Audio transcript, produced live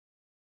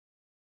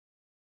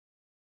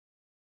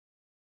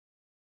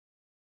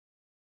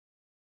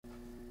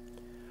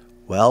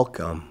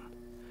Welcome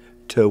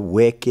to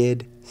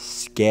wicked,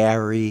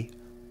 scary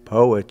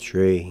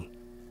poetry.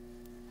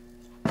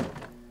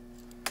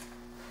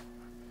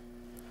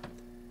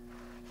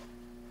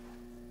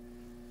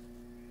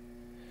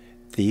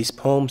 These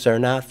poems are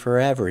not for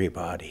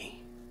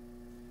everybody.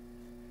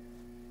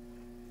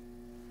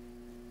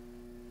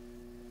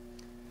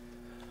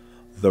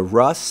 The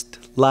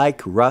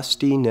rust-like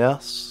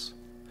rustiness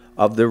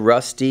of the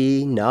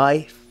rusty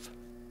knife,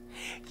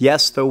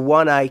 yes, the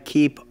one I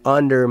keep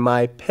under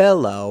my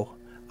pillow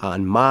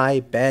on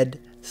my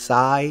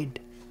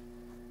bedside,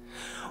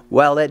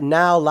 well, it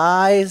now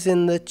lies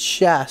in the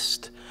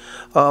chest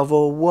of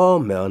a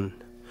woman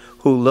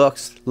who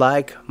looks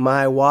like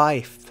my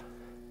wife.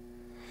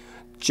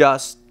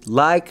 Just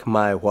like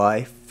my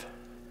wife.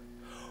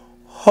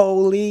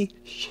 Holy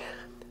shit,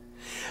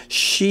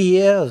 she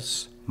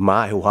is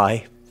my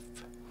wife.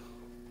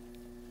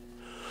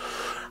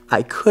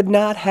 I could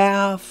not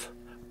have,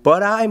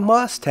 but I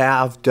must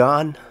have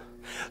done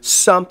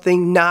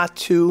something not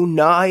too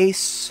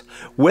nice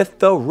with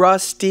the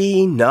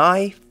rusty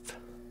knife,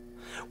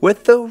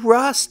 with the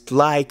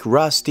rust-like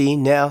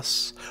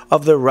rustiness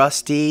of the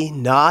rusty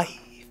knife.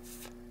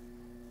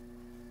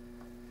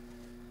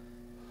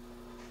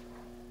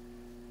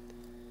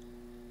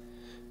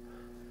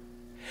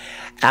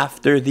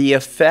 After the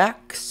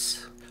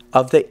effects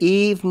of the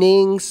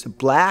evening's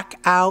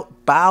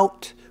blackout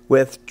bout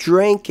with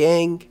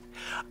drinking,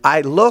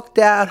 I looked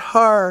at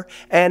her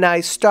and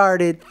I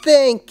started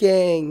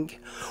thinking,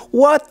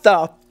 what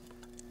the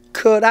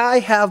could I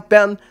have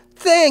been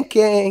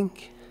thinking?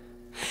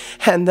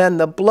 And then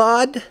the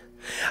blood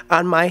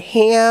on my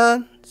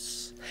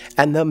hands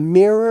and the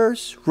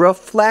mirror's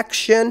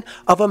reflection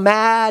of a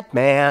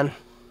madman,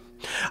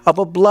 of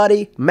a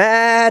bloody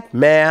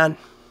madman.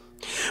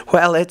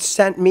 Well, it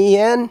sent me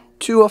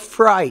into a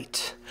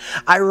fright.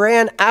 I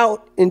ran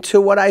out into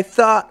what I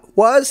thought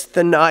was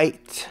the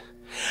night.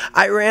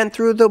 I ran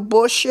through the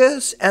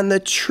bushes and the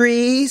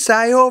trees.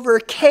 I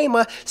overcame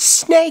a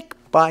snake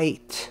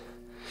bite.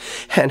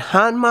 And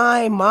on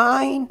my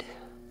mind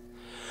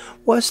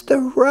was the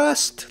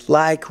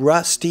rust-like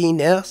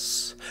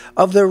rustiness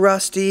of the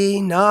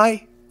rusty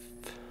knife.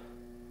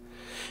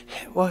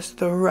 It was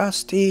the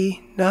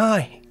rusty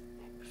knife.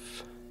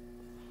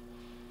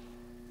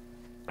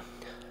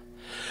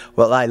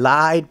 Well, I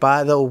lied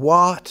by the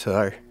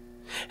water,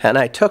 and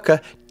I took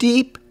a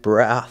deep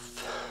breath.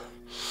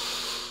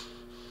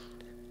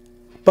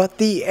 But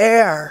the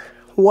air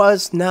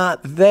was not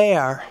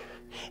there.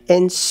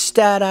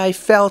 Instead, I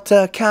felt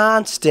a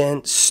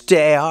constant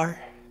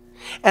stare,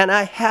 and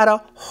I had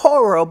a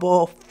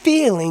horrible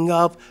feeling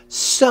of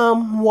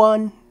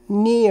someone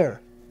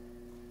near.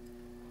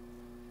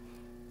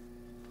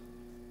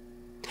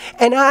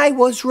 And I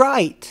was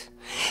right.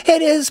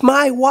 It is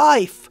my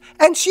wife.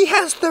 And she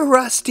has the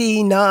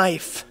rusty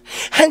knife,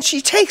 and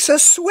she takes a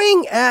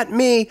swing at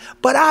me,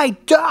 but I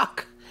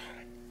duck,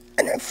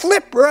 and I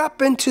flip her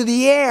up into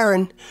the air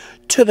and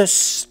to the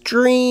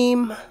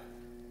stream.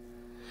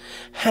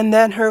 And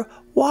then her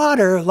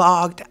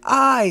waterlogged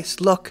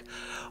eyes look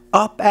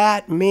up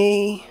at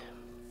me,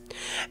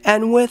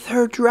 and with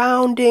her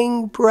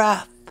drowning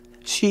breath,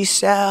 she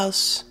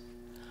says,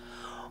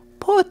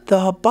 "Put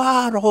the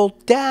bottle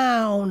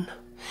down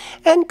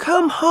and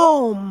come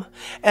home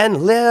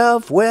and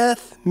live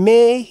with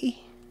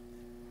me."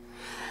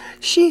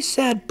 She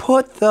said,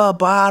 "Put the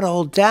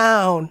bottle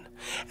down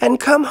and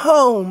come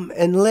home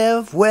and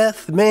live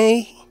with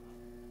me."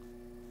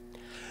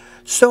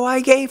 So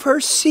I gave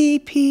her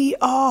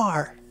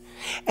CPR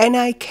and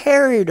I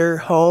carried her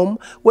home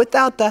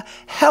without the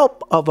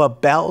help of a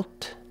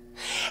belt.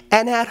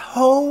 And at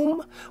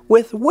home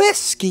with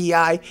whiskey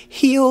I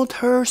healed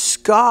her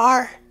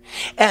scar.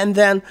 And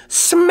then,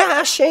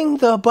 smashing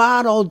the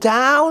bottle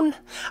down,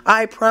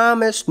 I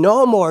promised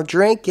no more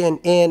drinking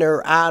in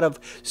or out of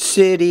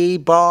city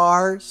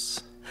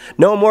bars,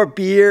 no more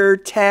beer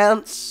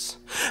tents,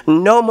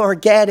 no more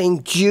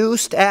getting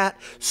juiced at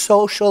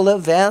social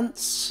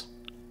events.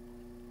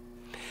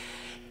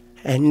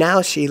 And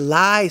now she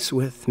lies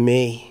with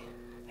me,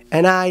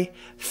 and I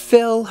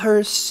fill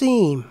her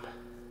seam.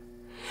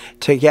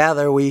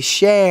 Together we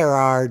share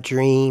our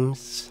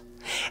dreams.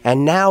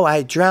 And now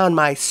I drown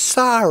my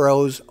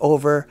sorrows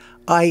over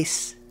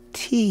iced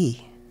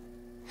tea.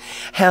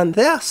 And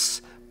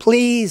this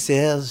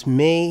pleases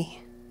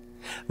me.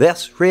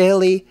 This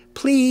really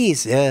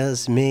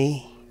pleases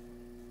me.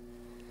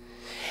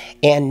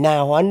 And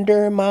now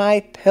under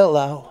my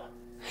pillow,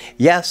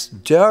 yes,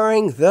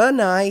 during the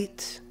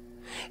night,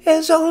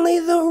 is only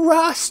the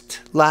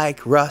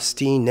rust-like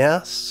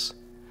rustiness,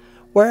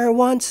 where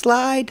once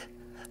lied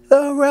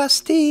the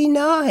rusty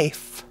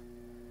knife.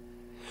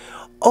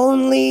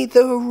 Only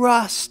the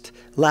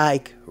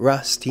rust-like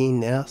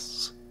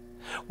rustiness,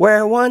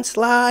 where once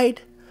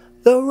lied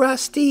the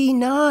rusty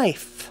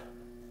knife.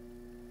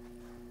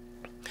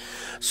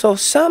 So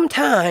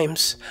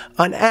sometimes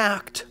an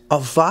act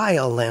of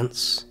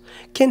violence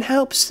can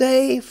help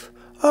save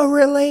a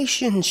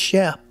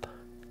relationship.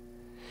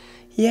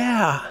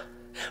 Yeah,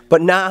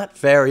 but not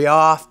very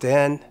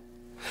often.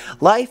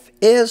 Life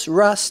is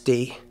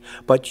rusty,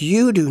 but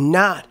you do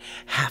not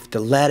have to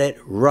let it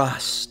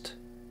rust.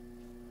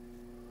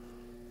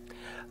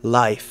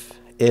 Life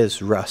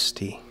is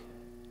rusty,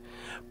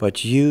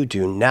 but you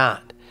do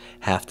not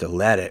have to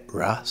let it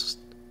rust.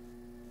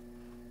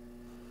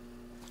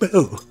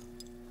 Boo!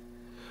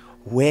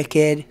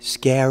 Wicked,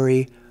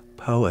 scary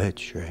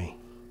poetry.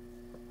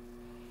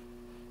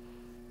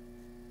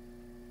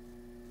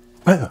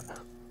 Boo!